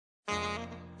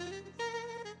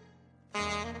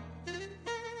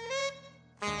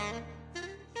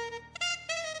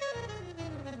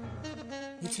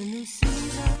It's a new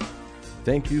season.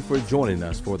 Thank you for joining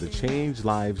us for the Change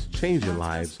Lives, Changing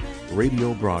Lives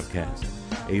radio broadcast,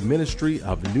 a ministry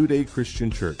of New Day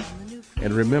Christian Church.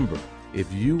 And remember,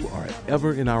 if you are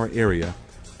ever in our area,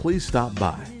 please stop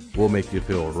by. We'll make you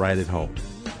feel right at home.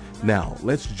 Now,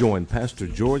 let's join Pastor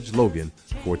George Logan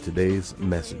for today's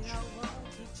message.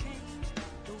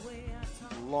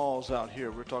 Laws out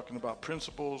here. We're talking about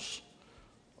principles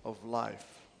of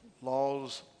life.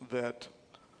 Laws that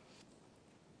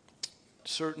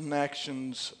certain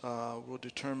actions will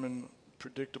determine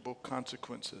predictable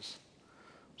consequences.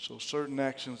 So certain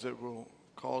actions that will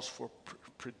cause for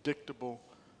predictable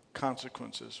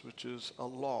consequences, which is a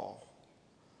law.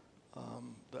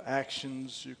 The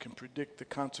actions, you can predict the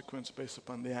consequence based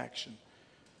upon the action.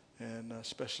 And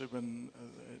especially when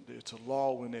it's a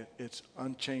law, when it's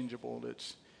unchangeable,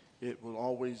 it will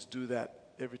always do that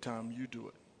every time you do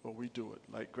it, or we do it,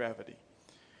 like gravity.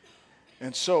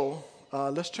 And so,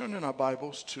 let's turn in our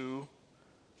Bibles to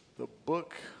the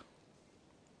book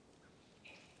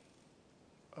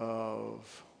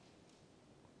of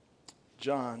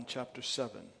John, chapter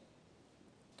 7.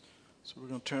 So we're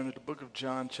going to turn to the book of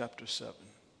John, chapter 7.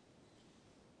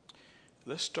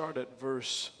 Let's start at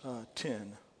verse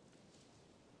 10.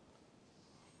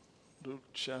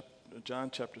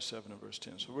 John chapter 7 and verse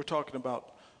 10. So we're talking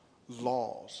about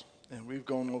laws, and we've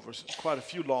gone over quite a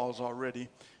few laws already,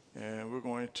 and we're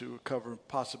going to cover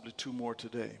possibly 2 more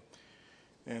today.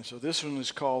 And so this one is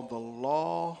called the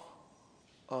law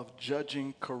of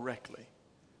judging correctly.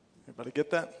 Everybody get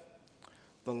that?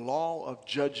 The law of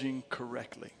judging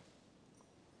correctly.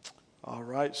 All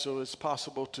right, so it's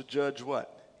possible to judge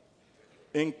what?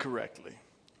 Incorrectly.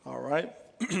 All right?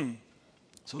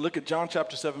 So look at John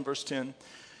chapter 7, verse 10.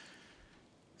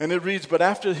 And it reads, "But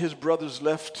after his brothers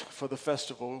left for the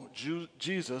festival,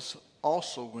 Jesus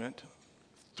also went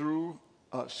through,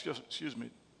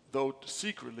 though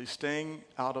secretly, staying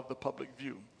out of the public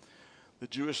view. The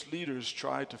Jewish leaders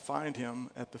tried to find him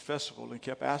at the festival and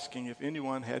kept asking if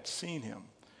anyone had seen him.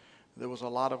 There was a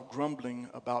lot of grumbling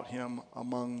about him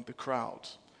among the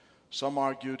crowds. Some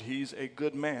argued he's a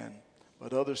good man,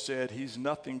 but others said he's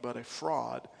nothing but a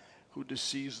fraud who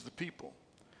deceives the people.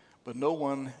 But no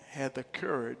one had the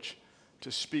courage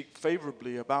to speak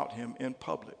favorably about him in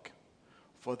public,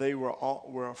 for they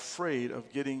were afraid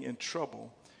of getting in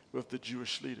trouble with the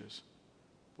Jewish leaders."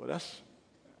 Well, that's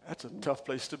a tough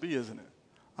place to be, isn't it?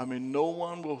 I mean, no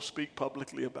one will speak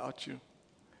publicly about you.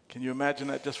 Can you imagine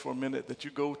that just for a minute, that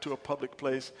you go to a public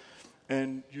place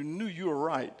and you knew you were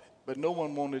right, but no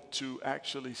one wanted to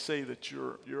actually say that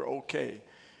you're okay.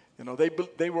 You know,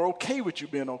 they were okay with you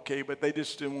being okay, but they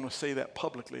just didn't want to say that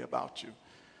publicly about you.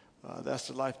 That's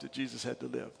the life that Jesus had to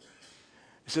live.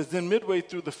 It says, "Then midway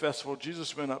through the festival,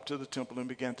 Jesus went up to the temple and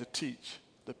began to teach.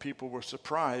 The people were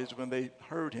surprised when they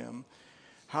heard him.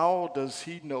 'How does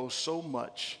he know so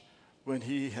much when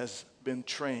he has been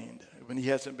trained? When he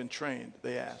hasn't been trained?'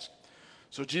 they asked.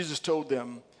 So Jesus told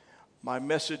them, 'My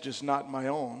message is not my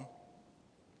own.'"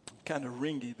 Kind of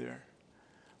ringy there.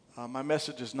 "My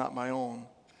message is not my own.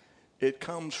 It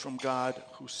comes from God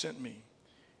who sent me.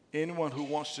 Anyone who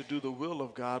wants to do the will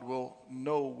of God will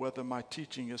know whether my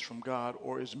teaching is from God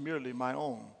or is merely my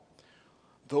own.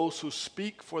 Those who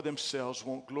speak for themselves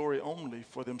want glory only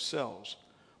for themselves.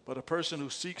 But a person who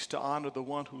seeks to honor the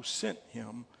one who sent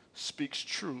him speaks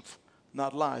truth,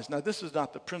 not lies." Now, this is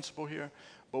not the principle here,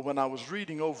 but when I was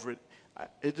reading over it,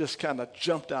 it just kind of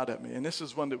jumped out at me. And this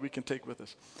is one that we can take with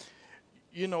us.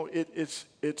 You know, it's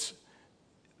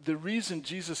the reason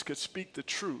Jesus could speak the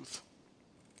truth.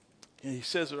 And he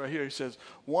says it right here. He says,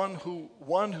 one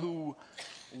who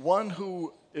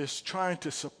is trying to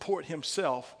support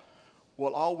himself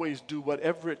will always do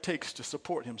whatever it takes to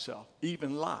support himself,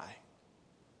 even lie.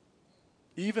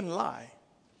 Even lie.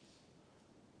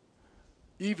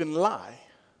 Even lie.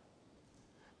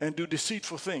 And do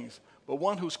deceitful things. But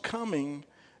one who's coming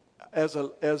as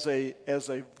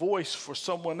a voice for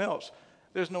someone else,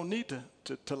 there's no need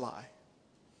to lie.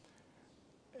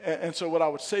 And so what I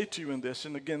would say to you in this,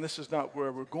 and again, this is not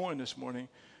where we're going this morning,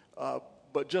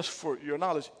 but just for your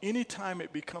knowledge, anytime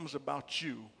it becomes about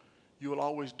you, you will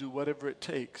always do whatever it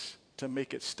takes to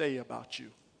make it stay about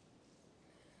you.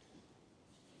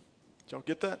 Did y'all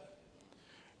get that?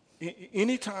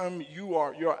 Anytime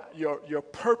your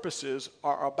purposes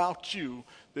are about you,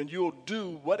 then you'll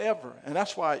do whatever. And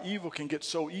that's why evil can get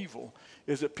so evil,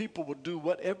 is that people will do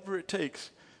whatever it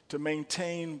takes to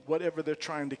maintain whatever they're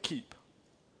trying to keep.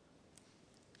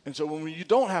 And so when you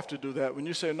don't have to do that, when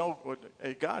you say, "No,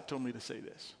 hey, God told me to say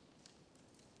this.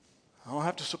 I don't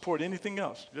have to support anything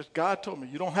else. Just God told me.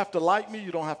 You don't have to like me.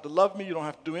 You don't have to love me. You don't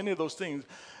have to do any of those things.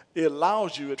 it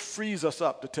allows you, it frees us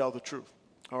up to tell the truth.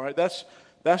 All right, that's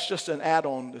just an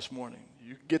add-on this morning.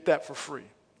 You get that for free.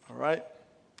 All right,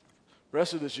 the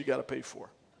rest of this you got to pay for.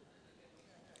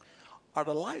 Are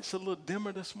the lights a little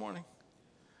dimmer this morning?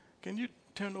 Can you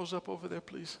turn those up over there,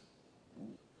 please?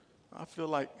 I feel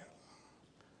like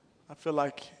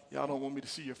y'all don't want me to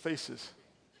see your faces.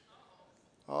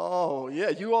 Oh, yeah,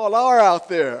 you all are out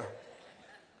there.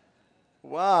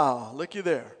 Wow, looky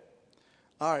there.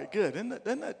 All right, good.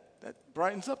 That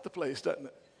brightens up the place, doesn't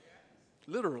it?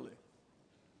 Literally.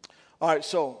 All right,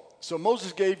 so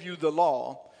Moses gave you the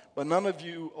law, but none of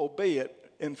you obey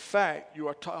it. In fact, you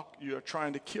are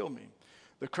trying to kill me.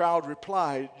 The crowd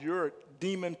replied, "You're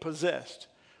demon-possessed.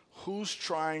 Who's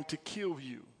trying to kill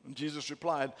you?" And Jesus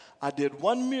replied, "I did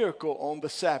one miracle on the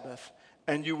Sabbath,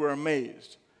 and you were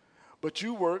amazed. But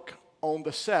you work on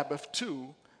the Sabbath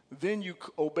too. Then you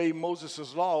obey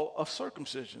Moses' law of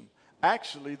circumcision."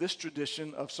 Actually, this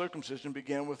tradition of circumcision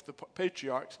began with the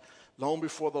patriarchs long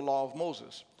before the law of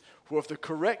Moses. For if the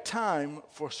correct time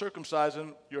for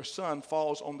circumcising your son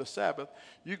falls on the Sabbath,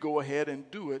 you go ahead and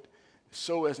do it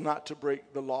so as not to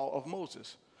break the law of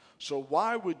Moses. So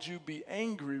why would you be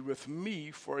angry with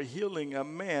me for healing a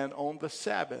man on the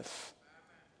Sabbath?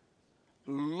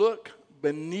 Look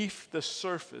beneath the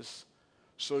surface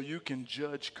so you can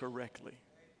judge correctly.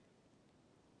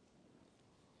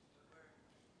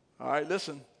 All right,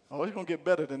 listen. Oh, it's going to get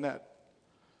better than that.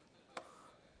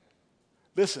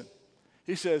 Listen.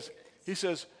 He says,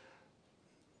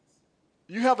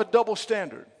 you have a double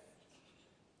standard.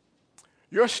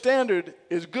 Your standard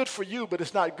is good for you, but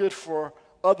it's not good for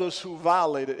others who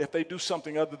violate it if they do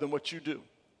something other than what you do.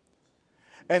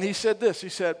 And he said this. He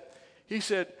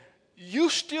said, you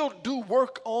still do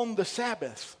work on the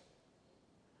Sabbath.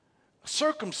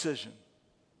 Circumcision.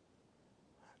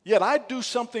 Yet I do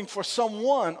something for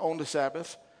someone on the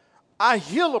Sabbath. I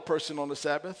heal a person on the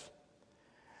Sabbath.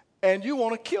 And you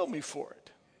want to kill me for it.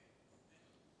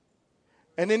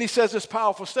 And then he says this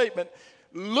powerful statement,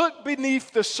 look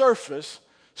beneath the surface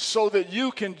so that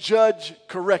you can judge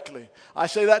correctly. I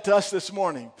say that to us this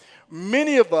morning.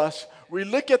 Many of us, we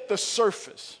look at the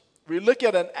surface. We look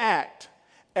at an act,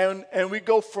 and we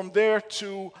go from there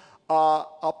to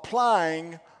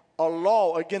applying a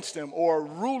law against them or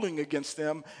ruling against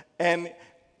them and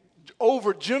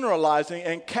overgeneralizing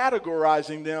and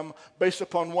categorizing them based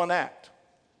upon one act.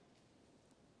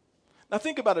 Now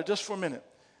think about it just for a minute.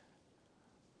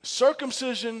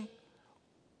 Circumcision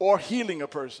or healing a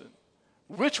person,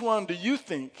 which one do you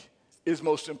think is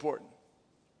most important?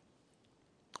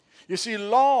 You see,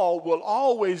 law will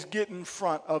always get in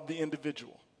front of the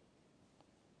individual.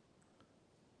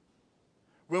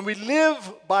 When we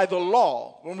live by the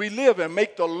law, when we live and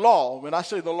make the law, when I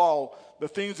say the law, the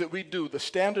things that we do, the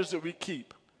standards that we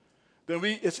keep, then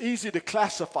it's easy to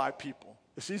classify people.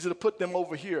 It's easy to put them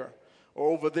over here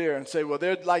or over there and say, well,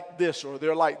 they're like this or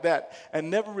they're like that, and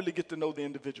never really get to know the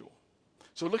individual.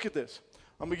 So look at this.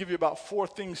 I'm going to give you about 4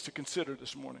 things to consider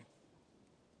this morning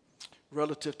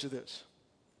relative to this.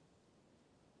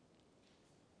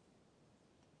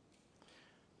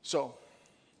 So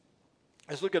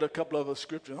let's look at a couple of the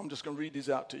scriptures. I'm just going to read these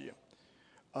out to you.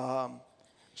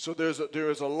 So there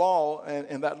is a law,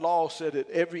 and that law said that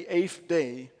every 8th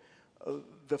day,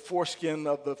 the foreskin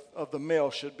of the male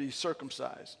should be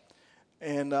circumcised.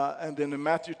 And then in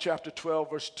Matthew chapter 12,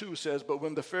 verse 2 says, but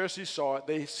when the Pharisees saw it,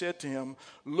 they said to him,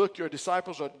 look, your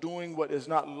disciples are doing what is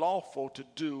not lawful to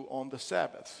do on the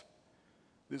Sabbath.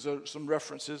 These are some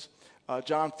references.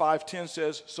 John 5:10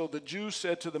 says, so the Jews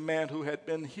said to the man who had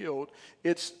been healed,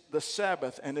 it's the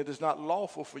Sabbath, and it is not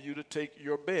lawful for you to take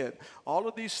your bed. All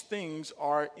of these things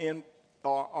are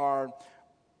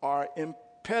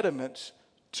impediments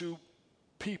to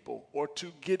people or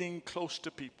to getting close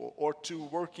to people or to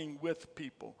working with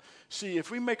people. See,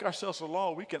 if we make ourselves a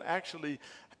law, we can actually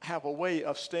have a way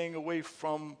of staying away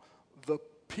from the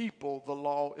people the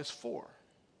law is for.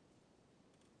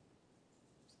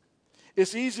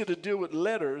 It's easier to deal with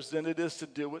letters than it is to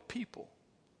deal with people.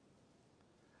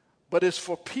 But it's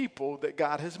for people that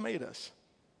God has made us.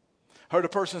 Heard a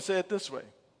person say it this way.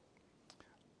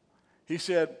 He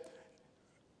said,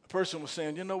 a person was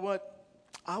saying, you know what?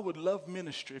 I would love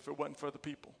ministry if it wasn't for the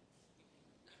people.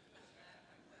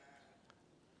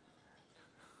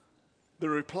 The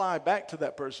reply back to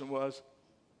that person was,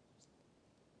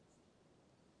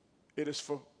 it is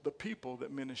for the people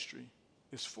that ministry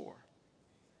is for.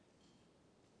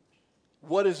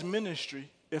 What is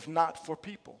ministry if not for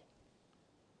people?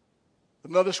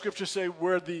 Another scripture say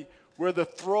where the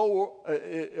throw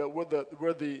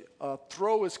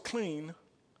is clean,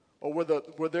 or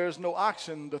where there is no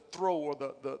oxen, the throw or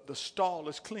the stall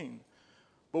is clean.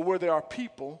 But where there are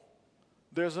people,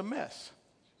 there's a mess.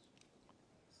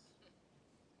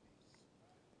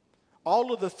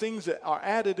 All of the things that are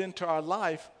added into our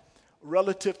life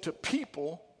relative to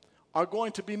people are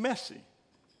going to be messy.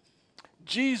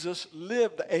 Jesus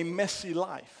lived a messy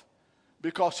life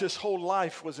because his whole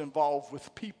life was involved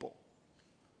with people.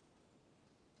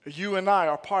 You and I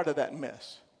are part of that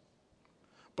mess.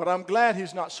 But I'm glad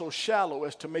he's not so shallow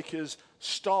as to make his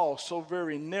stall so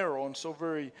very narrow and so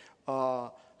very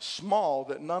small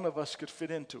that none of us could fit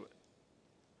into it.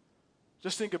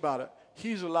 Just think about it.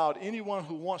 He's allowed anyone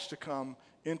who wants to come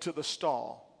into the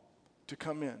stall to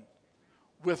come in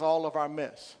with all of our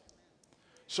mess.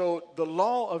 So the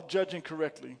law of judging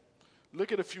correctly,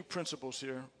 look at a few principles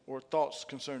here or thoughts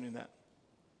concerning that.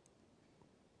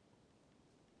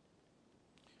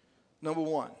 Number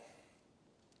one,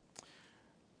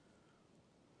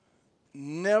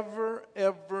 never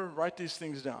ever, write these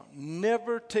things down,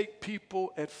 never take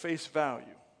people at face value.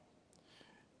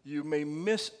 You may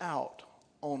miss out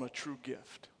on a true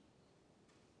gift.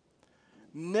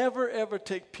 Never ever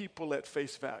take people at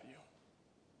face value.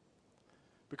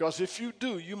 Because if you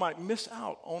do, you might miss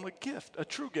out on a gift, a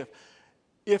true gift.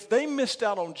 If they missed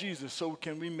out on Jesus, so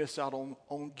can we miss out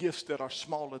on gifts that are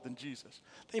smaller than Jesus.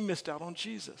 They missed out on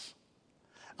Jesus.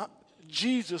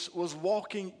 Jesus was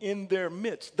walking in their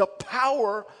midst. The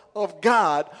power of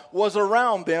God was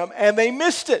around them, and they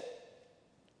missed it.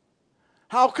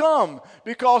 How come?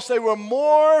 Because they were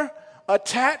more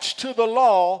attached to the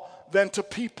law than to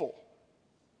people.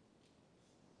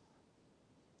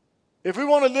 If we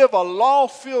want to live a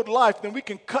law-filled life, then we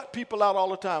can cut people out all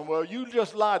the time. Well, you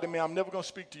just lied to me. I'm never going to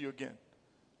speak to you again.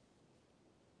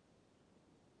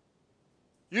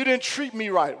 You didn't treat me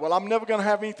right. Well, I'm never going to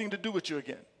have anything to do with you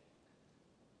again.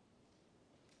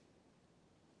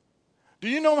 Do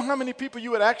you know how many people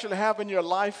you would actually have in your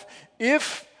life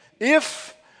if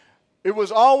it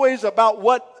was always about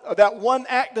what that one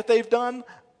act that they've done?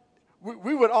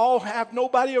 We would all have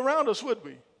nobody around us, would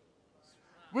we?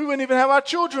 We wouldn't even have our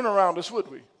children around us, would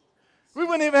we? We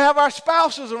wouldn't even have our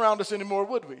spouses around us anymore,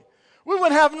 would we? We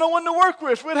wouldn't have no one to work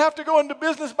with. We'd have to go into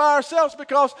business by ourselves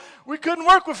because we couldn't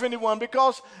work with anyone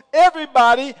because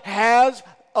everybody has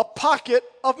a pocket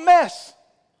of mess.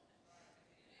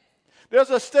 There's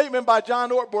a statement by John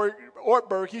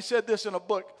Ortberg. He said this in a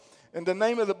book, and the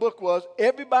name of the book was,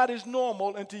 Everybody's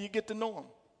Normal Until You Get to Know Them.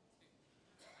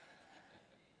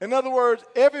 In other words,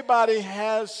 everybody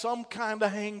has some kind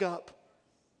of hang-up.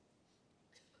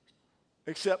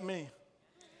 Except me.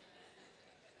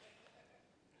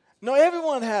 No,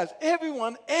 everyone has.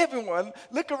 Everyone.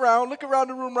 Look around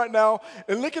the room right now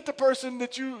and look at the person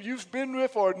that you've been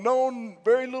with or known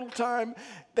very little time.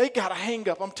 They got a hang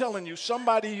up. I'm telling you,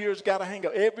 somebody here's got a hang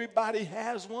up. Everybody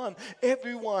has one.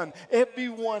 Everyone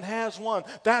has one.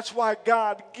 That's why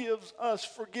God gives us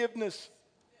forgiveness.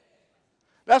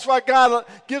 That's why God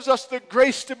gives us the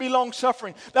grace to be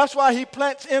long-suffering. That's why he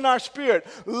plants in our spirit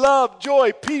love,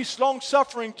 joy, peace,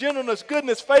 long-suffering, gentleness,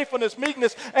 goodness, faithfulness,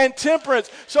 meekness, and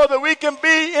temperance so that we can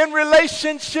be in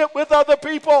relationship with other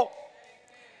people.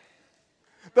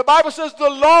 The Bible says the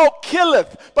law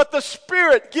killeth, but the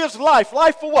Spirit gives life.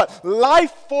 Life for what?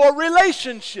 Life for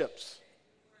relationships.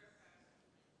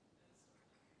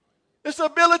 It's the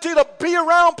ability to be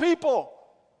around people.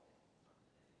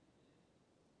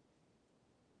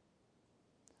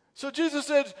 So Jesus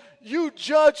said, you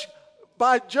judge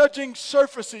by judging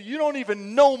surfacey. You don't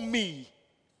even know me.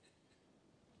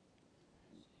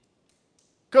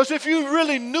 Because if you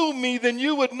really knew me, then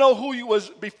you would know who you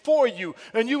was before you,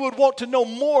 and you would want to know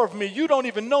more of me. You don't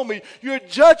even know me. You're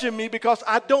judging me because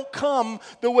I don't come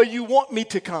the way you want me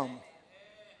to come.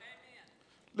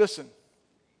 Listen.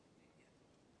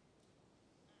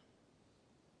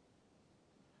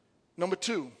 Number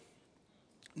 2,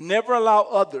 never allow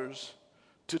others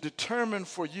to determine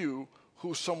for you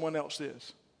who someone else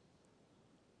is.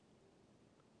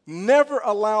 Never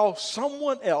allow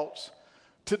someone else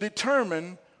to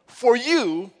determine for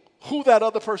you who that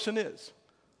other person is.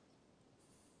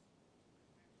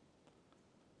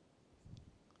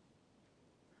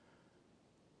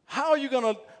 How are you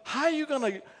going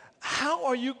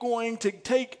to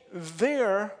take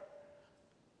their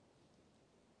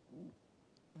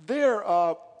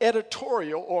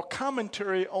editorial or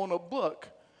commentary on a book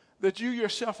that you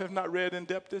yourself have not read in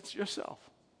depth yourself?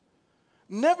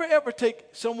 Never ever take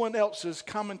someone else's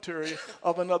commentary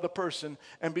of another person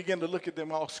and begin to look at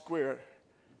them all square.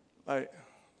 Like,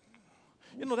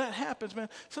 that happens, man.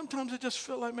 Sometimes I just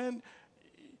feel like, man,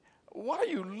 why are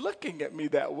you looking at me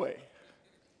that way?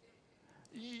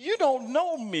 You don't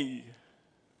know me.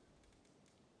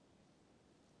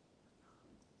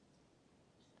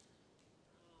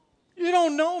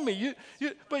 don't know me.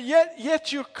 But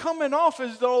yet you're coming off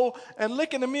as though and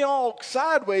looking at me all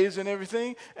sideways and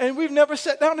everything, and we've never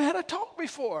sat down and had a talk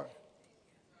before.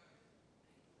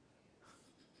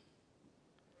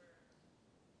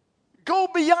 Go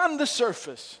beyond the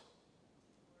surface.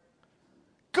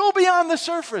 Go beyond the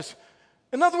surface.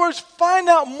 In other words, find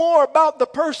out more about the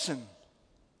person.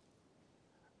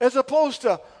 As opposed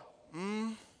to,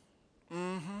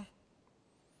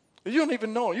 You don't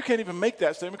even know. You can't even make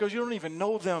that statement because you don't even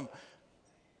know them.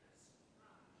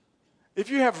 If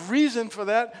you have reason for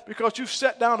that, because you've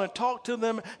sat down and talked to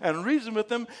them and reasoned with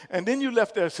them, and then you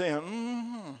left there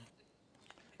saying,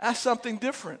 that's something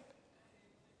different.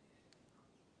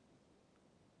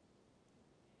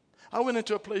 I went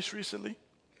into a place recently,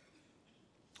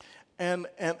 and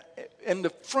in the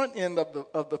front end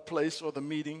of the place or the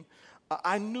meeting,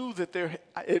 I knew that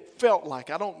it felt like,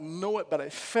 I don't know it, but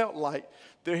it felt like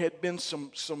there had been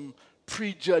some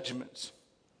prejudgments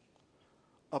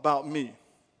about me.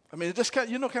 I mean, it just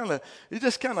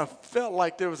kind of felt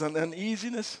like there was an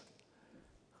uneasiness.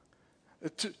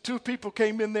 Two people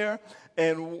came in there,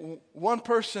 and one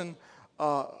person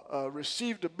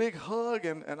received a big hug,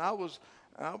 and I'm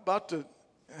about to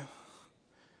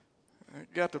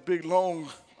got the big long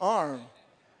arm.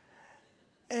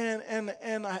 And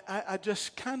I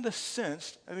just kind of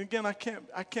sensed, and again, I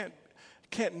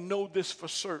can't know this for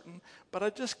certain, but I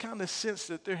just kind of sensed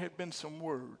that there had been some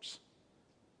words.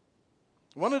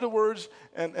 One of the words,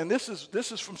 and this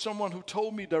is from someone who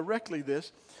told me directly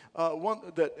this,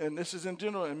 and this is in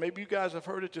general, and maybe you guys have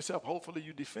heard it yourself. Hopefully,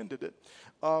 you defended it.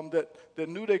 That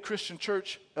New Day Christian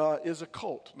Church is a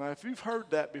cult. Now, if you've heard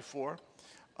that before,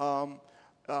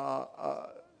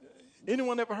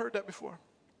 anyone ever heard that before?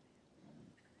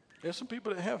 There's some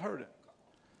people that have heard it.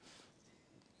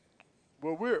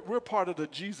 Well, we're part of the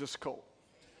Jesus cult.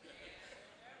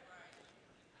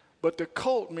 But the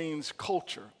cult means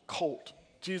culture, cult,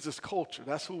 Jesus culture.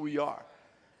 That's who we are.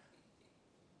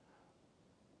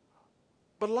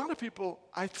 But a lot of people,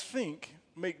 I think,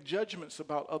 make judgments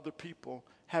about other people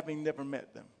having never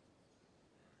met them.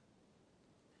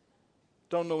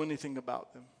 Don't know anything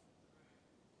about them.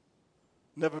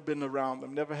 Never been around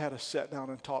them. Never had a sit down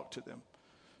and talk to them.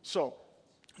 So,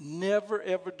 never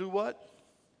ever do what?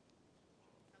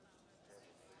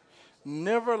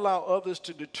 Never allow others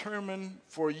to determine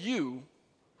for you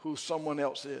who someone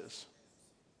else is.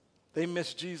 They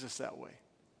missed Jesus that way.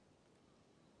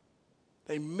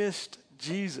 They missed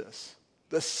Jesus,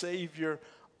 the Savior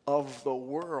of the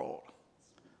world.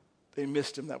 They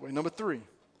missed him that way. Number 3,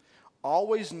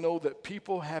 always know that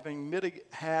people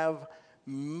have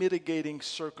mitigating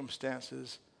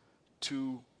circumstances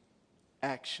to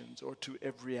actions or to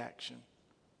every action.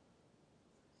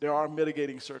 There are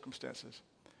mitigating circumstances.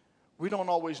 We don't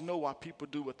always know why people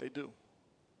do what they do.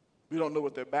 We don't know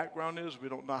what their background is. We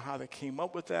don't know how they came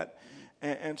up with that.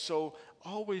 And so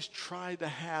always try to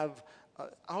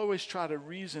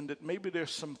reason that maybe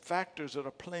there's some factors that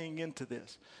are playing into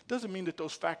this. Doesn't mean that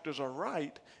those factors are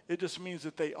right. It just means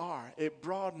that they are. It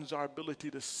broadens our ability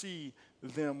to see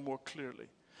them more clearly.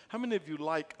 How many of you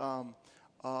like a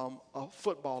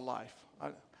football life?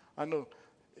 I know.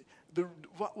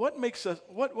 What makes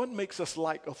us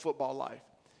like a football life?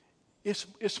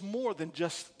 It's more than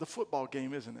just the football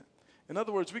game, isn't it? In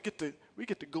other words, we get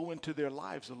to go into their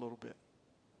lives a little bit,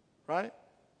 right?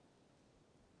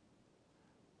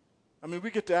 I mean,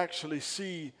 we get to actually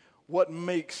see what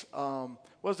makes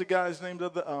what's the guy's name?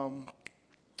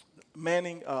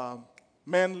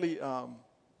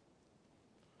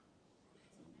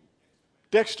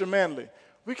 Dexter Manley.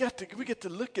 We get to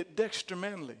look at Dexter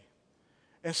Manley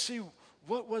and see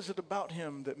what was it about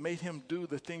him that made him do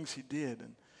the things he did.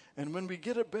 And when we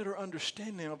get a better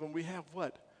understanding of him, we have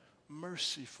what?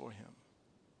 Mercy for him.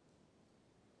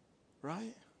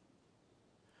 Right?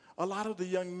 A lot of the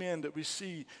young men that we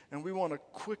see, and we want to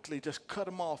quickly just cut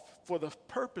them off for the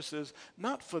purposes,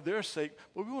 not for their sake,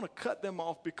 but we want to cut them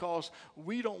off because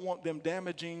we don't want them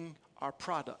damaging our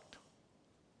product.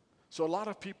 So a lot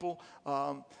of people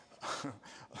want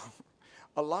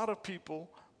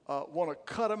to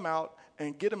cut them out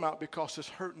and get them out because it's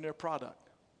hurting their product.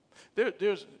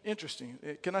 There's interesting.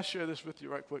 Can I share this with you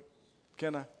right quick?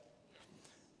 Can I?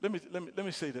 Let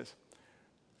me say this.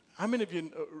 How many of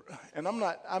you? And I'm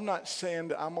not saying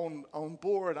that I'm on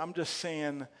board. I'm just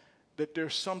saying that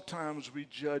there's sometimes we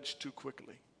judge too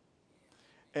quickly,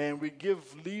 and we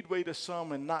give leadway to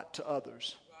some and not to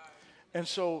others. And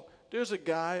so there's a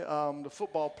guy, the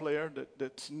football player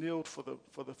that's kneeled for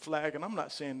the flag, and I'm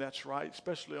not saying that's right,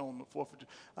 especially on the 4th of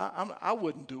July. I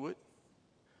wouldn't do it.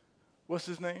 What's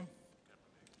his name?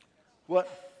 What?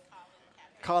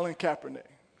 Colin Kaepernick.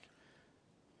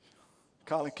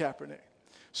 Colin Kaepernick.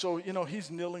 So,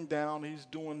 he's kneeling down, he's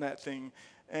doing that thing.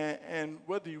 And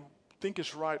whether you think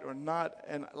it's right or not,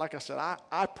 and like I said,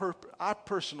 I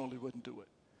personally wouldn't do it.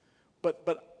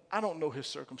 But I don't know his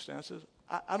circumstances.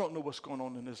 I don't know what's going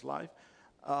on in his life.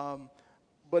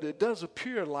 But it does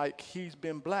appear like he's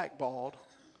been blackballed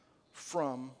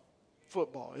from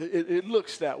football. It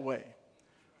looks that way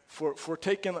for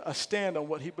taking a stand on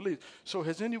what he believes. So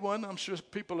has anyone, I'm sure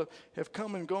people have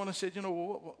come and gone and said,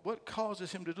 what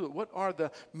causes him to do it? What are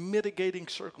the mitigating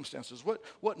circumstances?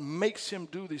 What makes him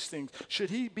do these things? Should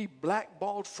he be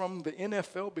blackballed from the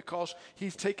NFL because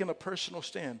he's taken a personal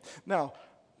stand? Now,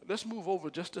 let's move over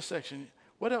just a section.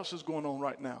 What else is going on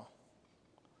right now?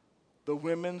 The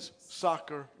Women's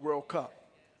Soccer World Cup.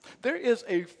 There is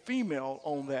a female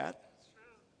on that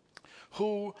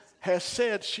who has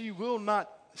said she will not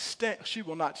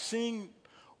sing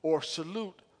or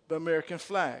salute the American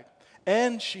flag.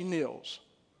 And she kneels.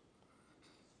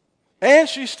 And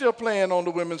she's still playing on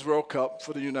the Women's World Cup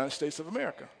for the United States of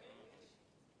America.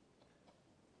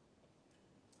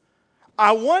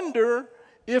 I wonder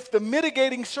if the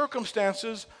mitigating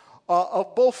circumstances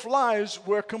of both lives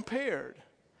were compared.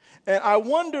 And I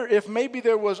wonder if maybe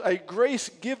there was a grace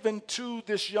given to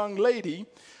this young lady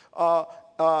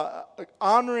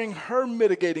honoring her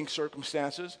mitigating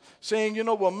circumstances, saying,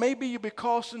 well, maybe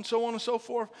because and so on and so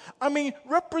forth. I mean,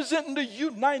 representing the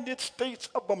United States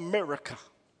of America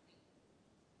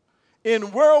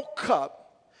in World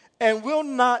Cup and will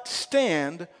not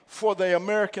stand for the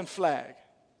American flag,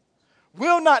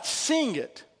 will not sing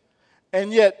it,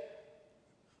 and yet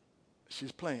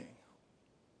she's playing.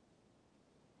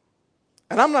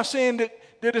 And I'm not saying that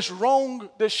it's wrong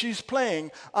that she's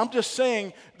playing. I'm just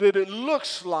saying that it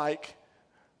looks like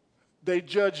they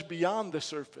judged beyond the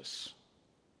surface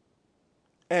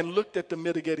and looked at the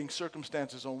mitigating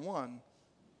circumstances on one,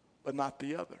 but not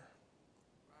the other.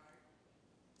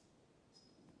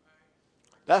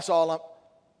 That's all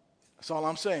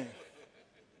I'm saying.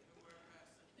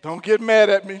 Don't get mad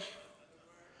at me.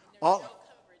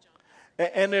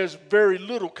 And there's very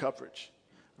little coverage.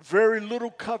 Very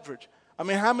little coverage. I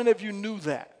mean, how many of you knew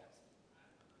that?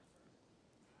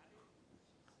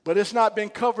 But it's not been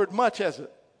covered much, has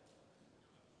it?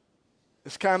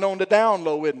 It's kind of on the down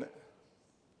low, isn't it?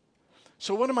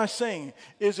 So what am I saying?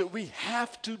 Is that we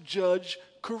have to judge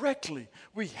correctly.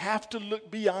 We have to look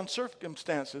beyond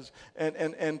circumstances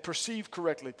and perceive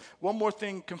correctly. One more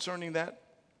thing concerning that.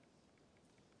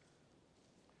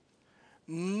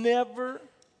 Never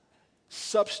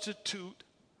substitute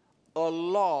a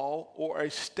law or a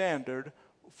standard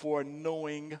for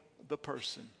knowing the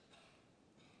person.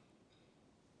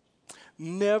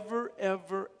 Never,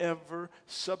 ever, ever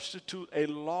substitute a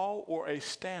law or a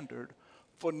standard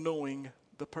for knowing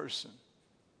the person.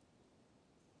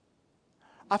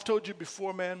 I've told you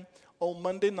before, man, on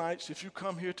Monday nights, if you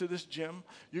come here to this gym,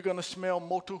 you're going to smell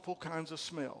multiple kinds of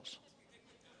smells.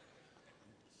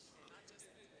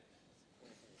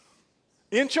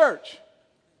 In church.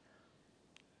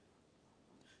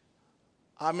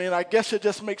 I mean, I guess it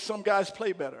just makes some guys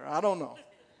play better. I don't know.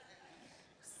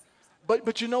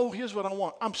 But here's what I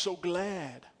want. I'm so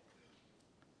glad.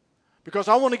 Because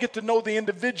I want to get to know the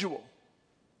individual.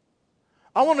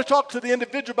 I want to talk to the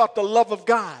individual about the love of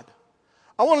God.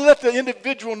 I want to let the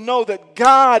individual know that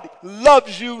God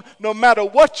loves you no matter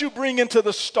what you bring into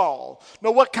the stall. No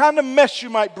what kind of mess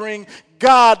you might bring,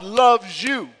 God loves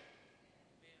you.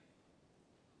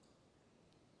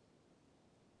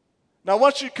 Now,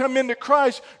 once you come into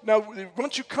Christ,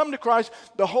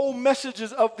 the whole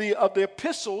messages of the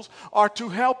epistles are to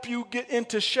help you get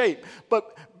into shape.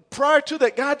 But prior to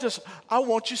that, I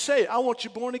want you saved. I want you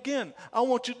born again. I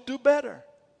want you to do better.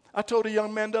 I told a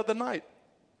young man the other night,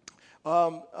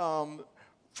 for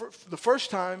the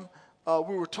first time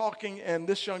we were talking, and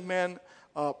this young man,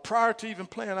 prior to even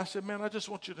playing, I said, man, I just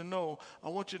want you to know,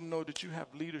 that you have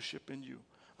leadership in you.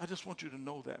 I just want you to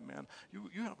know that, man.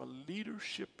 You have a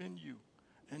leadership in you.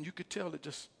 And you could tell it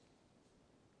just,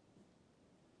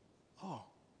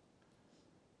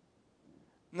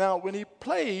 Now, when he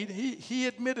played, he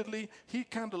admittedly, he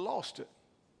kind of lost it.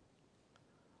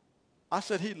 I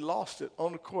said he lost it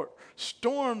on the court.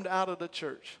 Stormed out of the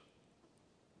church.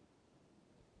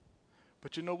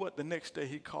 But you know what? The next day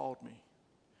he called me.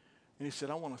 And he said,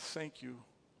 I want to thank you.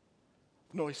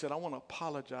 No, he said, I want to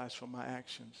apologize for my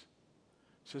actions.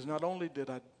 He says, not only did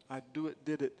I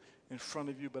did it in front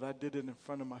of you, but I did it in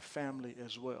front of my family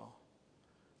as well.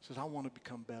 He says, I want to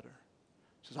become better.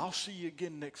 He says, I'll see you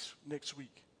again next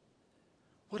week.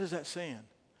 What is that saying?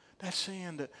 That's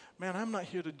saying that, man, I'm not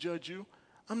here to judge you.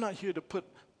 I'm not here to put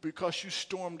because you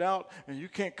stormed out and you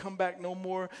can't come back no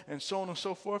more and so on and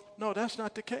so forth. No, that's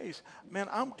not the case. Man,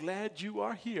 I'm glad you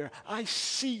are here. I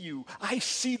see you. I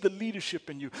see the leadership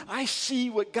in you. I see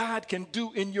what God can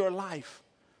do in your life.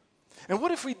 And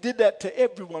what if we did that to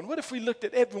everyone? What if we looked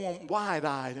at everyone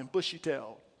wide-eyed and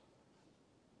bushy-tailed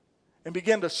and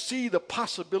began to see the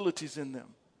possibilities in them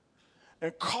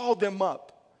and call them up?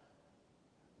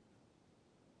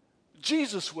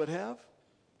 Jesus would have.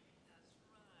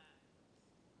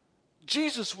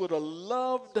 Jesus would have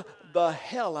loved the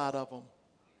hell out of them.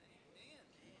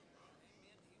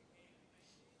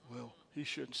 Well, he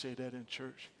shouldn't say that in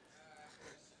church.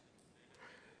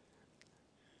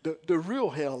 The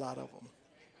real hell out of them.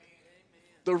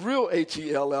 The real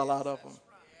Hell out of them.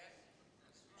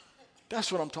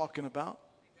 That's what I'm talking about.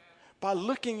 By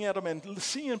looking at them and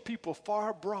seeing people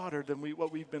far broader than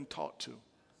what we've been taught to.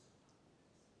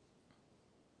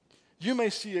 You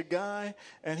may see a guy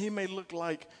and he may look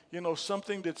like,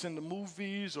 something that's in the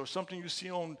movies or something you see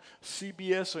on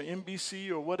CBS or NBC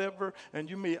or whatever, and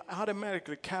you may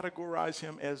automatically categorize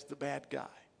him as the bad guy.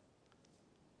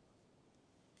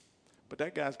 But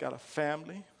that guy's got a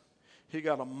family. He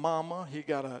got a mama. He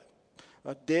got a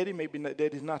daddy. Maybe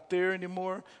daddy's not there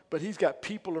anymore, but he's got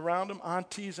people around him,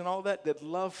 aunties and all that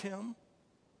love him.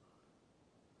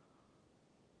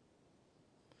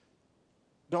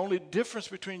 The only difference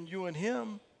between you and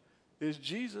him is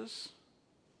Jesus.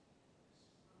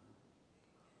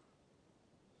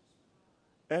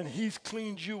 And he's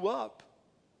cleaned you up.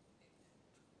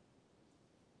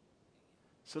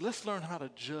 So let's learn how to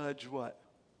judge what?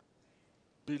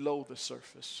 Below the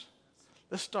surface.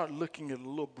 Let's start looking at a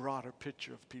little broader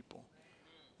picture of people.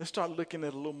 Let's start looking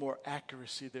at a little more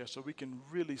accuracy there so we can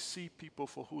really see people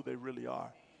for who they really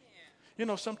are.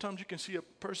 Sometimes you can see a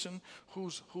person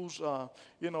who's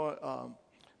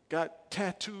got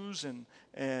tattoos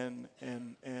and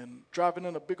driving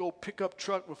in a big old pickup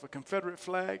truck with a Confederate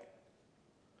flag,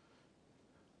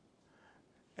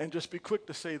 and just be quick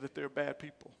to say that they're bad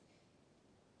people,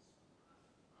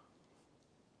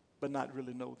 but not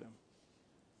really know them.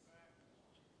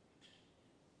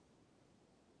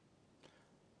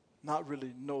 Not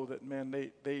really know that, man,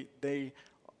 they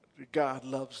God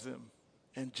loves them.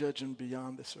 And judging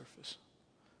beyond the surface.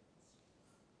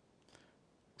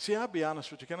 See, I'll be honest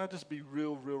with you. Can I just be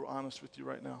real honest with you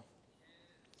right now?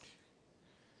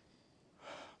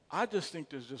 I just think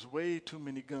there's just way too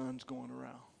many guns going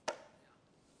around.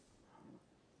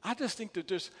 I just think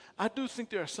I do think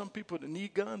there are some people that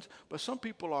need guns, but some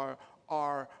people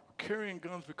are carrying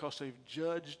guns because they've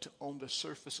judged on the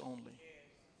surface only.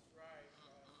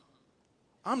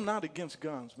 I'm not against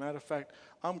guns. Matter of fact,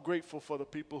 I'm grateful for the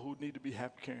people who need to be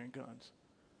carrying guns.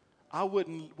 I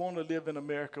wouldn't want to live in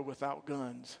America without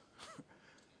guns,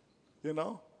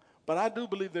 But I do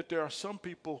believe that there are some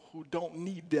people who don't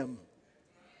need them.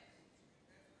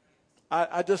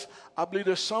 I believe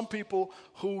there's some people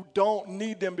who don't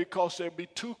need them because they'll be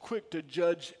too quick to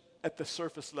judge at the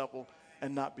surface level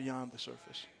and not beyond the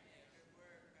surface.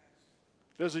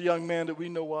 There's a young man that we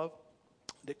know of.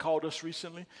 They called us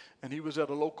recently, and he was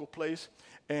at a local place,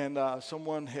 and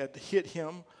someone had hit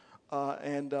him,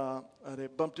 and they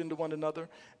bumped into one another,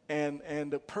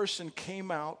 and the person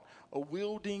came out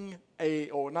wielding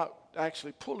or not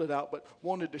actually pull it out, but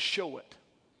wanted to show it.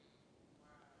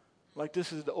 Like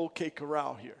this is the OK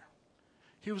Corral here.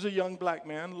 He was a young black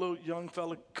man, a little young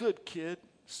fella, good kid,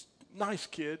 nice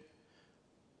kid,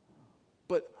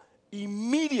 but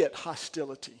immediate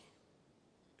hostility.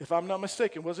 If I'm not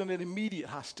mistaken, wasn't it immediate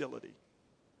hostility?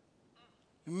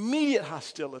 Immediate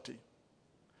hostility.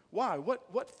 Why?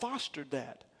 What fostered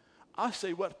that? I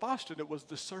say what fostered it was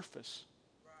the surface.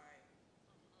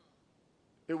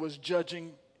 It was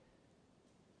judging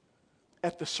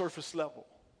at the surface level.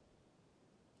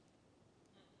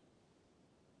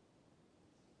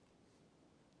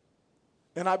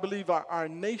 And I believe our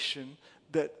nation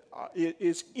that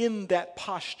is in that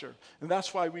posture. And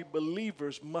that's why we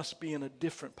believers must be in a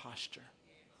different posture.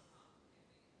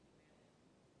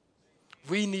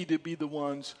 We need to be the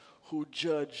ones who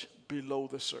judge below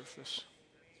the surface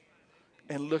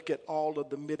and look at all of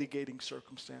the mitigating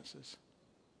circumstances.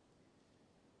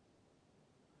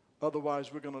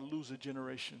 Otherwise, we're going to lose a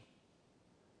generation.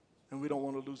 And we don't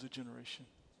want to lose a generation.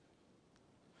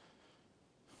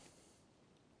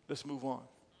 Let's move on.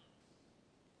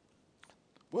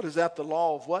 What is that? The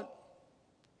law of what?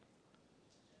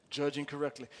 Judging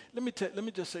correctly. Let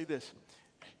me just say this.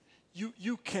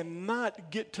 You cannot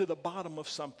get to the bottom of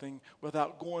something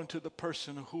without going to the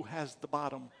person who has the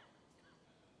bottom.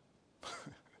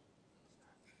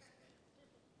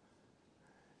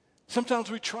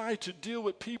 Sometimes we try to deal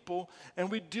with people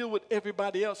and we deal with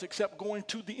everybody else except going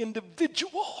to the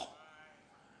individual.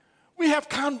 We have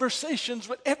conversations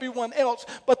with everyone else,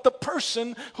 but the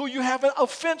person who you have an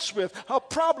offense with, a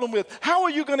problem with, how are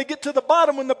you going to get to the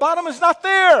bottom when the bottom is not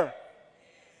there?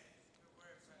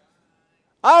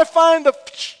 I find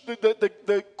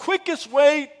the quickest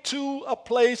way to a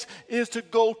place is to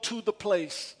go to the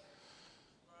place.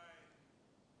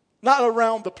 Not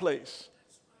around the place,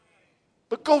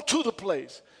 but go to the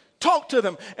place. Talk to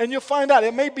them, and you'll find out.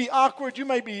 It may be awkward. You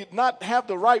may not have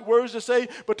the right words to say,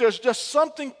 but there's just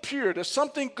something pure. There's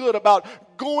something good about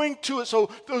going to it so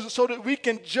that we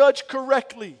can judge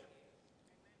correctly.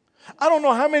 I don't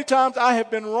know how many times I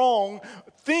have been wrong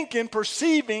thinking,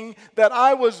 perceiving that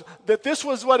this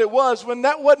was what it was when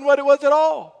that wasn't what it was at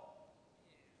all.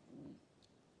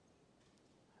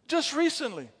 Just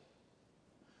recently,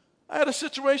 I had a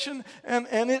situation, and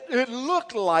it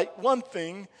looked like one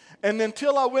thing, and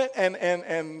until I went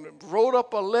and wrote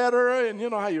up a letter, and you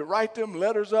know how you write them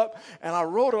letters up, and I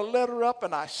wrote a letter up,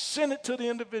 and I sent it to the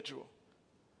individual.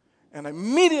 And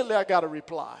immediately I got a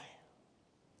reply.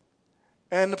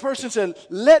 And the person said,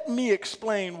 let me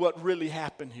explain what really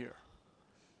happened here.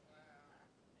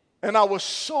 And I was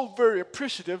so very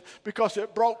appreciative because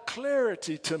it brought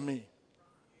clarity to me.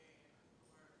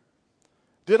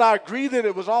 Did I agree that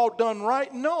it was all done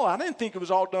right? No, I didn't think it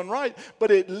was all done right,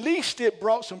 but at least it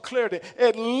brought some clarity.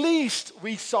 At least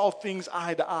we saw things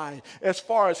eye to eye as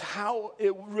far as how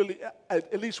it really,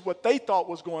 at least what they thought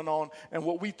was going on and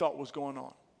what we thought was going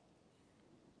on.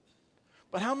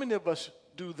 But how many of us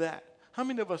do that? How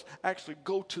many of us actually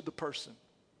go to the person?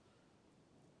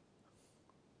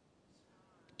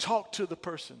 Talk to the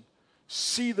person.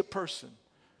 See the person.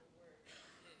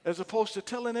 As opposed to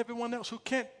telling everyone else who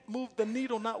can't move the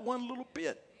needle not one little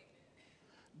bit.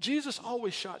 Jesus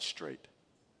always shot straight.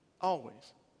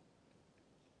 Always.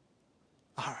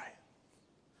 All right.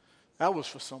 That was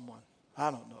for someone.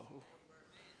 I don't know who.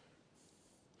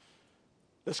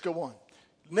 Let's go on.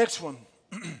 Next one.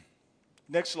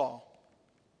 Next law.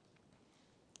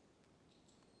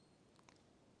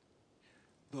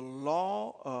 The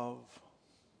law of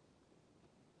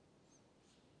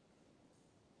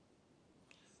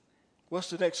what's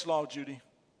the next law, Judy?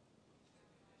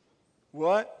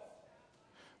 What?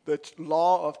 The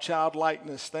law of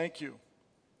childlikeness. Thank you.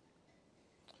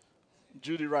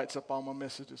 Judy writes up all my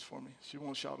messages for me. She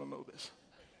wants y'all to know this.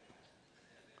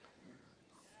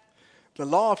 The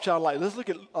law of childlikeness. Let's look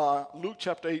at Luke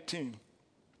chapter 18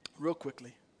 real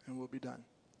quickly, and we'll be done.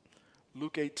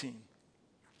 Luke 18.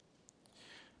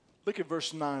 Look at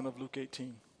verse 9 of Luke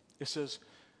 18. It says,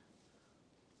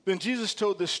 then Jesus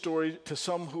told this story to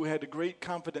some who had a great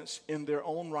confidence in their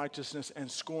own righteousness and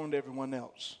scorned everyone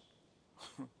else.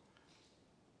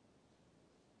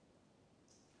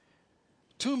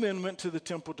 Two men went to the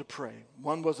temple to pray.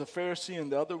 One was a Pharisee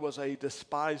and the other was a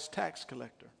despised tax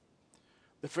collector.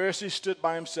 The Pharisee stood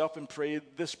by himself and prayed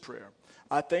this prayer.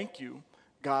 I thank you,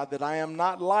 God, that I am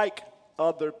not like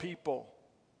other people,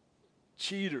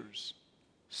 cheaters,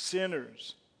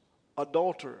 sinners,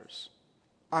 adulterers,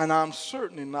 and I'm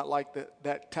certainly not like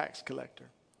that tax collector.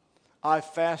 I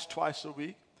fast twice a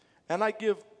week, and I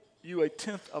give you a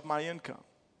tenth of my income.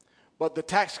 But the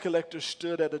tax collector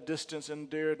stood at a distance and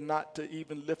dared not to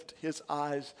even lift his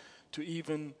eyes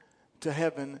to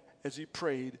heaven as he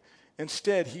prayed.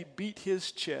 Instead, he beat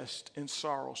his chest in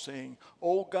sorrow, saying,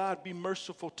 "Oh God, be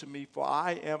merciful to me, for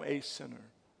I am a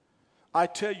sinner." I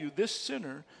tell you, this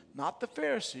sinner, not the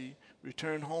Pharisee,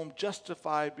 returned home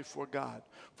justified before God.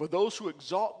 For those who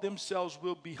exalt themselves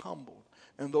will be humbled,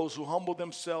 and those who humble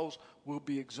themselves will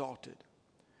be exalted.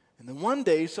 And then one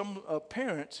day, some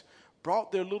parents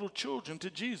brought their little children to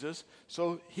Jesus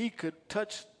so he could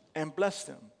touch and bless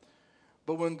them.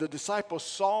 But when the disciples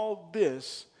saw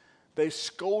this, they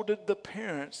scolded the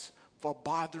parents for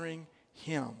bothering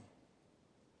him.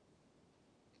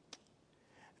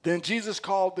 Then Jesus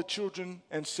called the children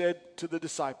and said to the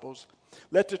disciples,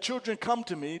 "Let the children come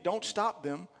to me, don't stop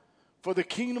them, for the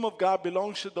kingdom of God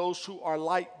belongs to those who are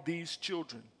like these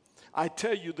children. I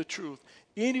tell you the truth,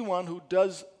 anyone who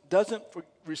doesn't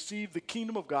receive the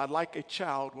kingdom of God like a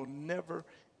child will never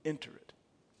enter it."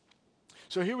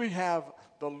 So here we have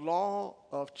the law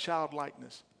of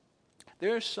childlikeness.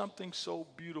 There's something so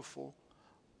beautiful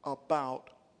about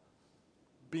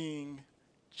being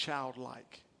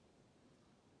childlike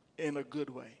in a good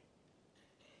way.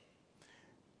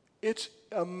 It's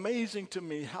amazing to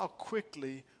me how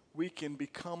quickly we can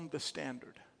become the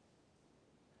standard.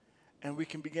 And we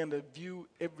can begin to view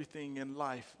everything in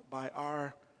life by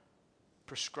our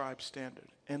prescribed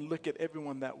standard and look at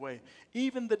everyone that way.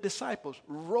 Even the disciples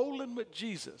rolling with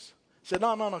Jesus Said,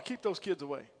 no, keep those kids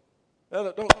away.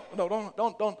 Don't.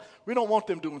 We don't want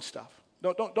them doing stuff.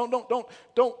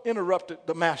 Don't interrupt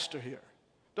the master here.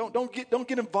 Don't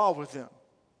get involved with them.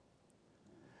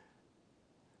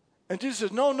 And Jesus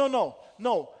says,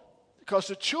 no, because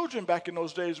the children back in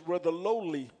those days were the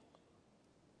lowly.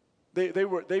 They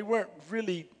weren't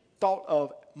really thought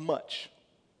of much.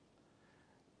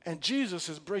 And Jesus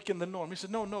is breaking the norm. He said,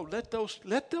 no,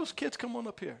 let those kids come on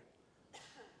up here.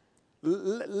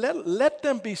 Let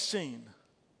them be seen.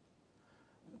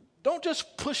 Don't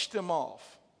just push them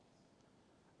off.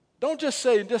 Don't just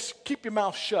say, just keep your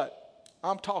mouth shut.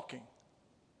 I'm talking.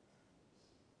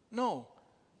 No.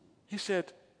 He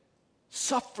said,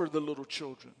 suffer the little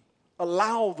children.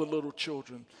 Allow the little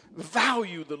children.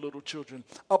 Value the little children.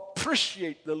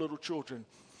 Appreciate the little children.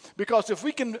 Because if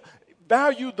we can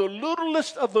value the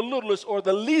littlest of the littlest or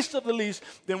the least of the least,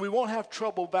 then we won't have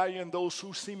trouble valuing those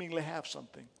who seemingly have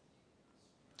something.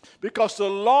 Because the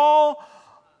law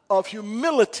of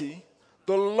humility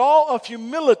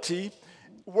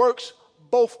works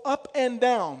both up and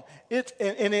down.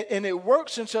 It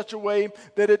works in such a way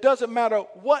that it doesn't matter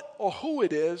what or who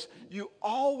it is, you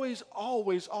always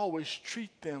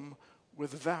treat them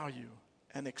with value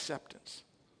and acceptance.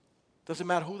 Doesn't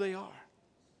matter who they are.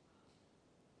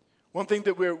 One thing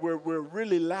that we're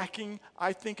really lacking,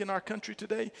 I think, in our country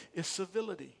today is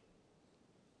civility.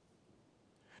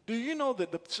 Do you know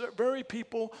that the very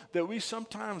people that we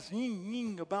sometimes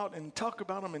ying about and talk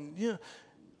about them and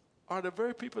are the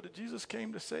very people that Jesus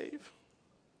came to save?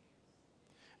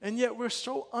 And yet we're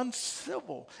so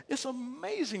uncivil. It's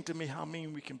amazing to me how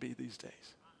mean we can be these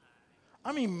days.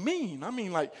 I mean mean. I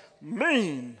mean like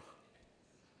mean.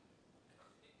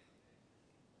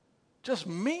 Just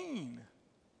mean.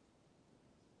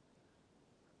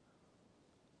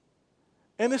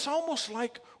 And it's almost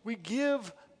like we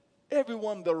give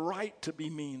everyone the right to be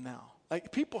mean now.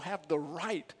 Like people have the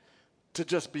right to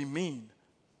just be mean.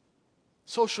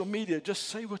 Social media, just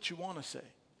say what you want to say.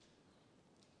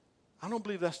 I don't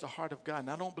believe that's the heart of God, and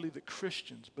I don't believe that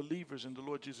Christians, believers in the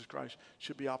Lord Jesus Christ,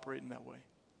 should be operating that way.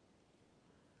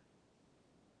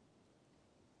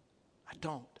 I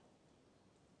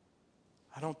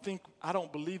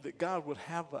don't believe that God would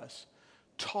have us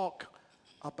talk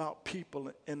about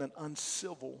people in an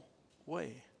uncivil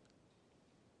way.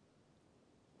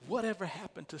 Whatever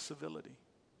happened to civility?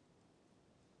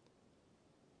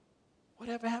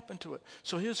 Whatever happened to it?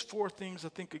 So here's 4 things, I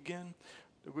think, again,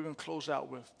 that we're going to close out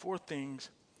with. 4 things.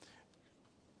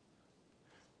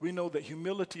 We know that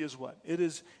humility is what? It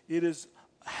is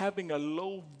having a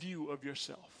low view of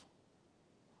yourself.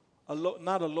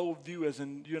 Not a low view as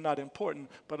in you're not important,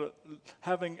 but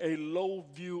having a low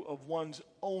view of one's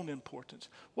own importance.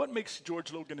 What makes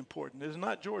George Logan important? It's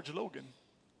not George Logan.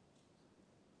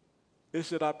 It's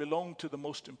that I belong to the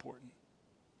most important,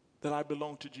 that I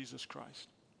belong to Jesus Christ.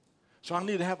 So I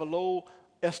need to have a low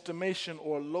estimation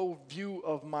or a low view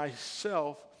of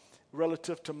myself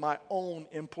relative to my own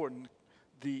importance.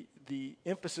 The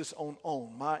emphasis on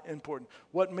own, my important.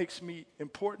 What makes me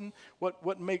important?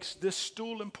 What makes this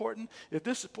stool important? If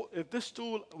this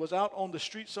stool was out on the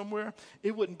street somewhere,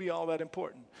 it wouldn't be all that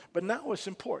important. But now it's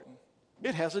important.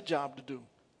 It has a job to do.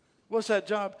 What's that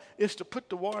job? It's to put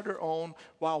the water on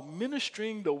while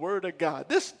ministering the word of God.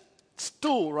 This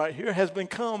stool right here has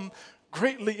become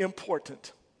greatly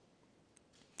important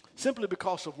simply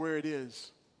because of where it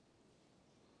is,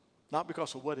 not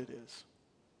because of what it is.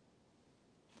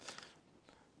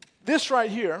 This right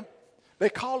here, they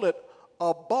call it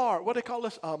a bar. What do they call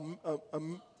this?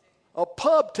 A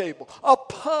pub table. A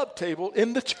pub table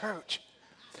in the church.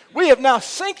 We have now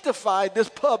sanctified this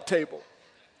pub table.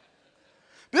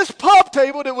 This pub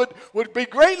table that would be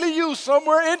greatly used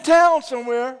somewhere in town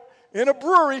somewhere, in a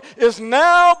brewery, is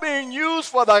now being used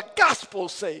for the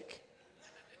gospel's sake.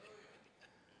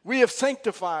 We have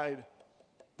sanctified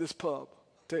this pub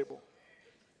table.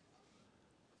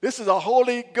 This is a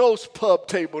Holy Ghost pub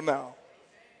table now.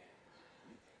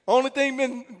 Only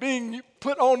thing being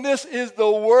put on this is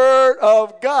the Word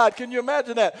of God. Can you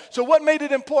imagine that? So what made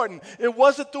it important? It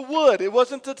wasn't the wood. It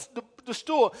wasn't the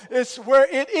stool. It's where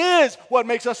it is. What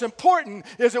makes us important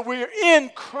is that we're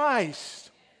in Christ.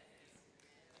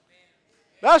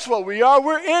 That's what we are.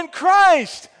 We're in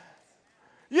Christ.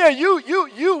 Yeah,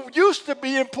 you used to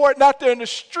be important out there in the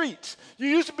streets. You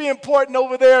used to be important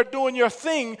over there doing your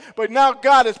thing, but now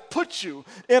God has put you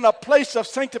in a place of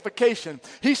sanctification.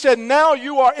 He said, now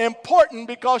you are important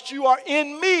because you are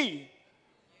in me.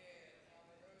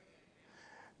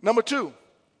 Number 2,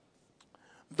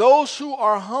 those who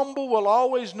are humble will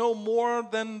always know more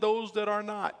than those that are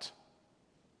not.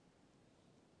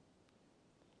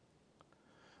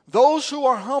 those who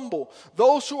are humble,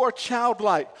 those who are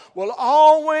childlike, will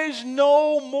always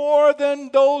know more than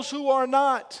those who are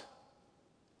not.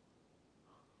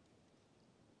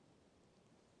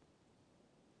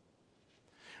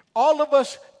 All of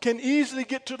us can easily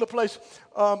get to the place.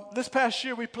 This past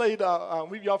year we played, y'all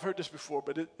have heard this before,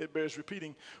 but it bears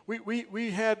repeating.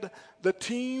 We had the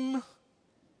team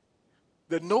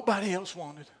that nobody else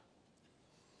wanted.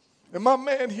 And my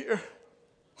man here,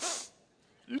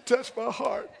 you touched my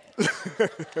heart.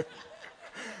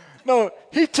 No,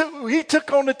 he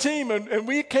took on the team, and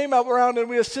we came out around and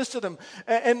we assisted him.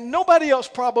 And nobody else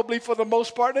probably, for the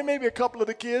most part, there may be a couple of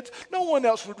the kids, no one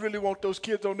else would really want those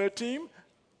kids on their team.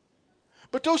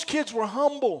 But those kids were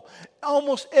humble.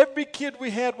 Almost every kid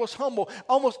we had was humble.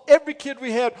 Almost every kid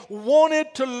we had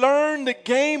wanted to learn the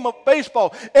game of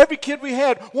baseball. Every kid we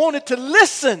had wanted to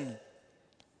listen.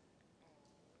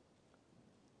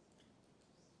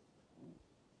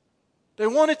 They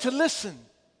wanted to listen.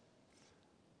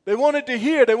 They wanted to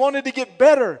hear. They wanted to get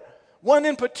better. One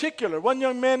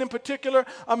young man in particular,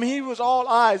 he was all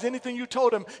eyes. Anything you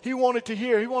told him, he wanted to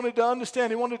hear. He wanted to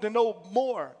understand. He wanted to know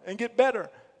more and get better.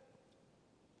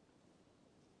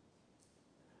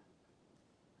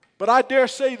 But I dare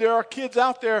say there are kids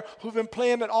out there who've been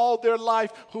playing it all their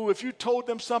life who, if you told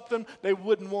them something, they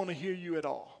wouldn't want to hear you at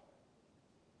all.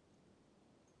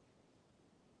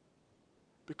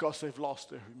 Because they've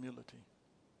lost their humility.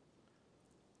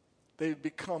 They've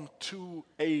become too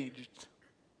aged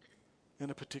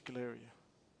in a particular area.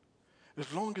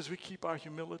 As long as we keep our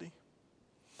humility,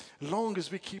 as long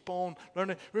as we keep on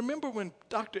learning. Remember when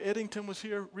Dr. Eddington was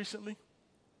here recently?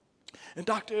 And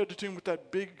Dr. Eddington with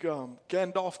that big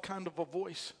Gandalf kind of a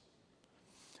voice.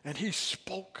 And he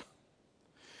spoke.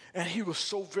 And he was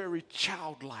so very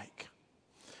childlike.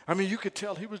 You could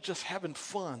tell he was just having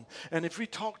fun. And if we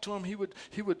talked to him, he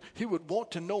would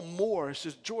want to know more. He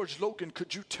says, George Logan,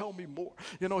 could you tell me more?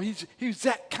 He's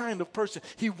that kind of person.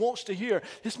 He wants to hear.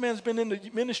 This man's been in the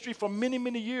ministry for many,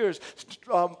 many years,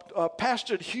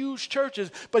 pastored huge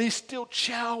churches, but he's still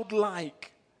childlike.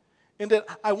 And that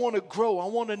I want to grow. I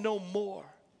want to know more.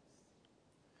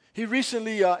 He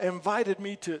recently invited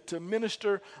me to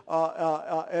minister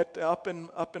up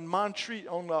in Montreat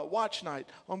on watch night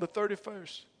on the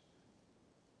 31st.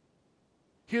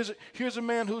 Here's a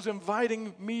man who's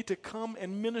inviting me to come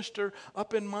and minister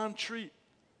up in Montreat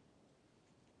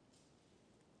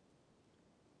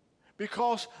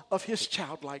because of his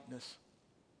childlikeness.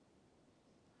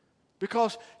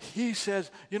 Because he says,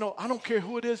 I don't care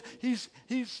who it is. He's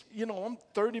I'm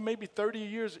 30, maybe 30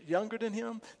 years younger than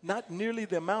him. Not nearly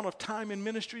the amount of time in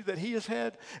ministry that he has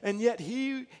had. And yet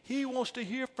he wants to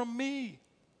hear from me.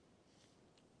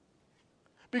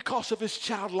 Because of his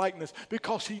childlikeness.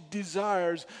 Because he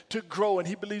desires to grow and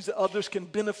he believes that others can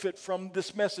benefit from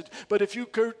this message. But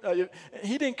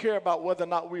he didn't care about whether or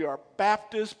not we are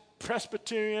Baptist,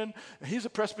 Presbyterian. He's a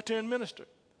Presbyterian minister.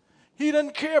 He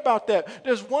doesn't care about that.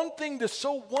 There's one thing that's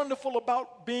so wonderful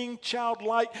about being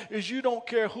childlike is you don't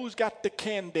care who's got the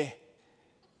candy.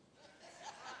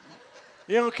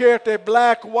 You don't care if they're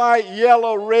black, white,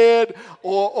 yellow, red,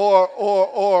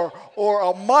 or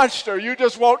a monster. You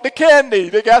just want the candy.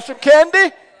 They got some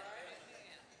candy?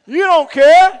 You don't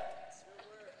care.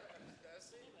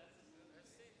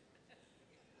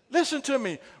 Listen to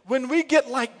me. When we get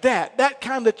like that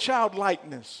kind of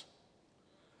childlikeness,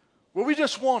 where we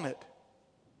just want it.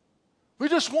 We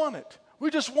just want it. We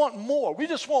just want more. We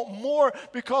just want more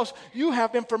because you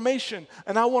have information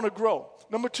and I want to grow.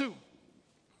 Number 2.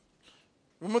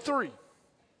 Number 3. You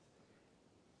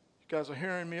guys are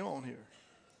hearing me on here.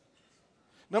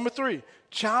 Number 3.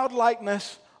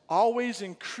 Childlikeness always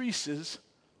increases.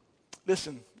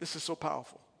 Listen, this is so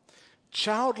powerful.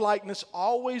 Childlikeness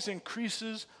always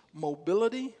increases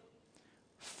mobility,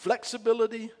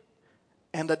 flexibility,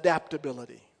 and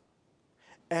adaptability.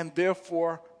 And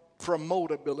therefore,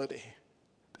 promotability.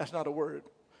 That's not a word,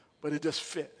 but it just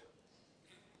fit.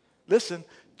 Listen,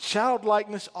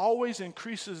 childlikeness always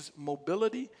increases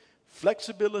mobility,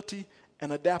 flexibility,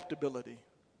 and adaptability.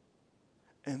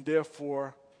 And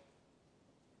therefore,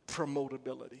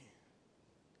 promotability.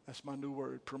 That's my new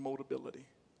word, promotability.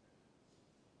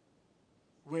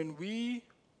 When we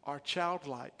are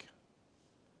childlike,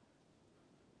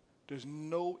 there's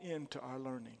no end to our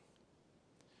learning.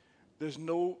 There's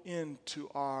no end to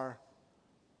our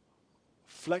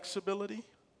flexibility.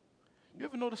 You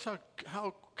ever notice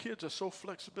how kids are so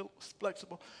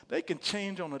flexible? They can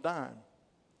change on a dime.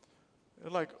 They're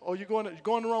like, oh, you're going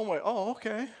the wrong way. Oh,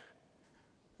 okay.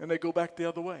 And they go back the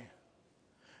other way.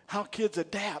 How kids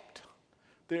adapt.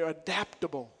 They're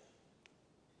adaptable.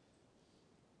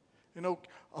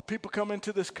 People come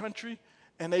into this country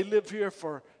and they live here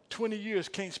for 20 years,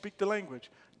 can't speak the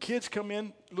language. Kids come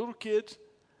in, little kids,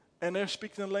 and they're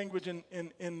speaking the language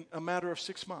in a matter of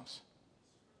 6 months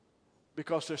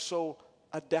because they're so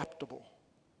adaptable.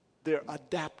 They're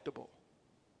adaptable.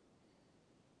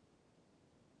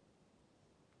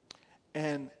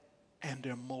 And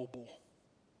they're mobile.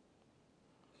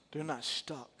 They're not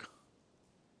stuck.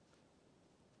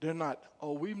 They're not,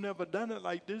 oh, we've never done it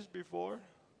like this before.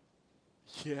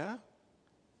 Yeah,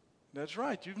 that's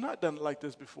right. You've not done it like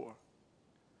this before.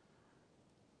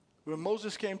 When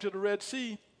Moses came to the Red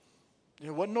Sea,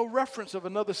 there wasn't no reference of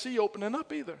another sea opening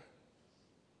up either.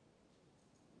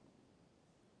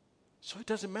 So it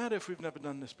doesn't matter if we've never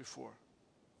done this before.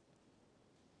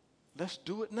 Let's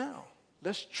do it now.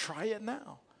 Let's try it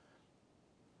now.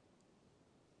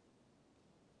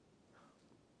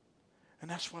 And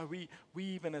that's why we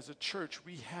even as a church,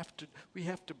 we have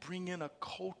to bring in a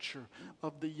culture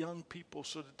of the young people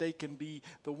so that they can be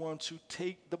the ones who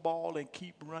take the ball and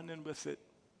keep running with it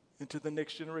into the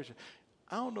next generation.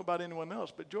 I don't know about anyone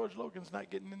else, but George Logan's not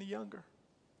getting any younger.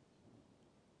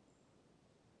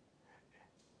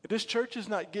 This church is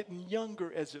not getting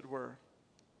younger, as it were.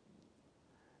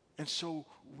 And so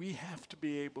we have to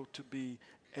be able to be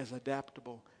as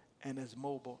adaptable and as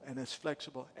mobile and as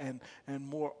flexible and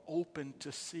more open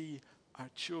to see our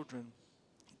children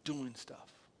doing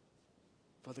stuff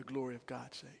for the glory of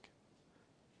God's sake.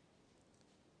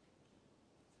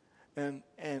 And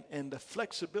the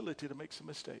flexibility to make some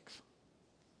mistakes.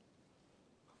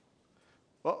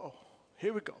 Uh-oh.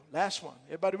 Here we go. Last one.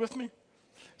 Everybody with me?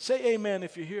 Say amen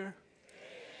if you're here. Amen.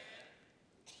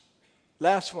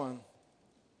 Last one.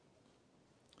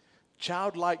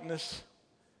 Childlikeness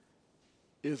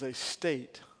is a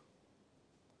state,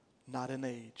 not an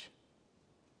age.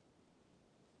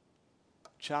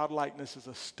 Childlikeness is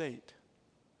a state,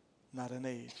 not an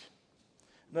age.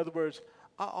 In other words,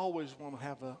 I always want to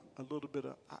have a little bit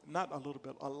of, not a little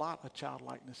bit, a lot of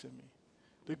childlikeness in me.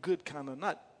 The good kind of,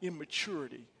 not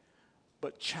immaturity,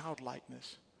 but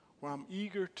childlikeness, where I'm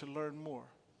eager to learn more,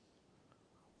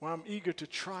 where I'm eager to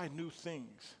try new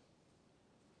things,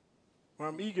 where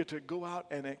I'm eager to go out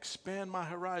and expand my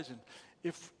horizon.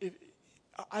 If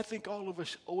I think all of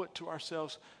us owe it to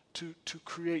ourselves to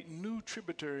create new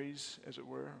tributaries, as it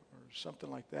were, or something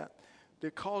like that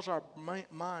cause our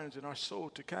minds and our soul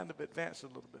to kind of advance a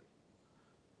little bit.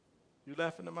 You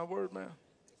laughing at my word, man?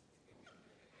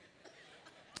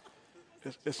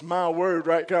 It's my word,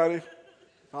 right, Connie?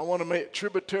 I want to make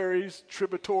tributaries,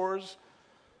 tributors,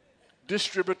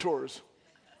 distributors.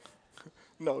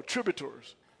 No,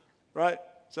 tributors, right?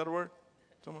 Is that a word?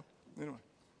 Someone? Anyway,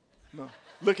 no.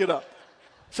 Look it up.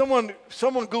 Someone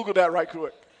Google that right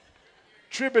quick.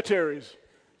 Tributaries.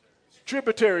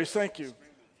 Tributaries, thank you.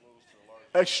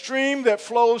 A stream that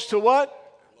flows to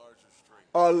what?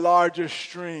 A larger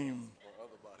stream.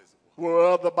 Where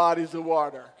other bodies of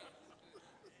water.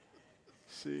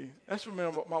 See, that's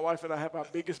remember my wife and I have our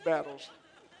biggest battles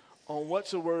on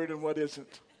what's a word and what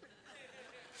isn't.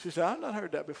 She said, I've not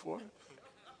heard that before.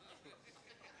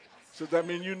 So does that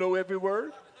mean you know every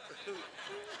word?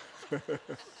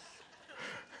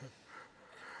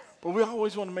 But we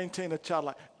always want to maintain a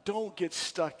childlike. Don't get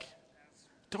stuck.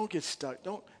 Don't get stuck.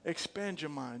 Don't expand your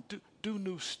mind. Do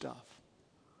new stuff.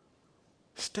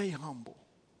 Stay humble.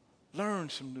 Learn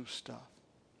some new stuff.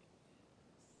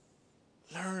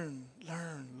 Learn.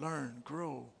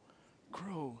 Grow,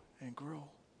 and grow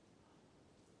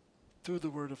through the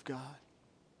Word of God.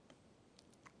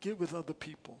 Get with other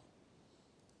people.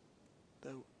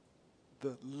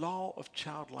 The law of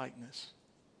childlikeness.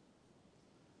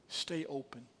 Stay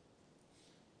open.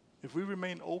 If we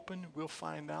remain open, we'll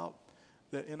find out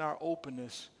that in our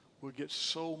openness, we'll get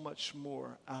so much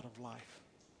more out of life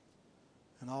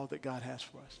and all that God has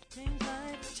for us.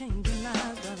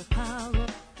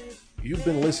 You've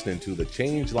been listening to the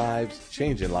Change Lives,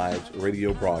 Changing Lives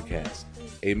radio broadcast,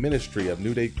 a ministry of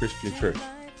New Day Christian Church.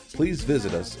 Please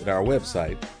visit us at our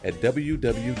website at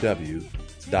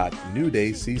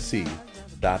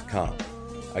www.newdaycc.com.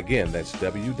 Again, that's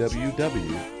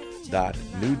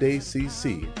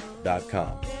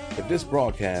www.newdaycc.com. If this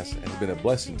broadcast has been a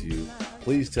blessing to you,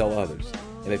 please tell others.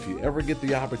 And if you ever get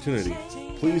the opportunity,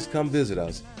 please come visit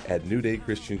us at New Day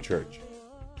Christian Church.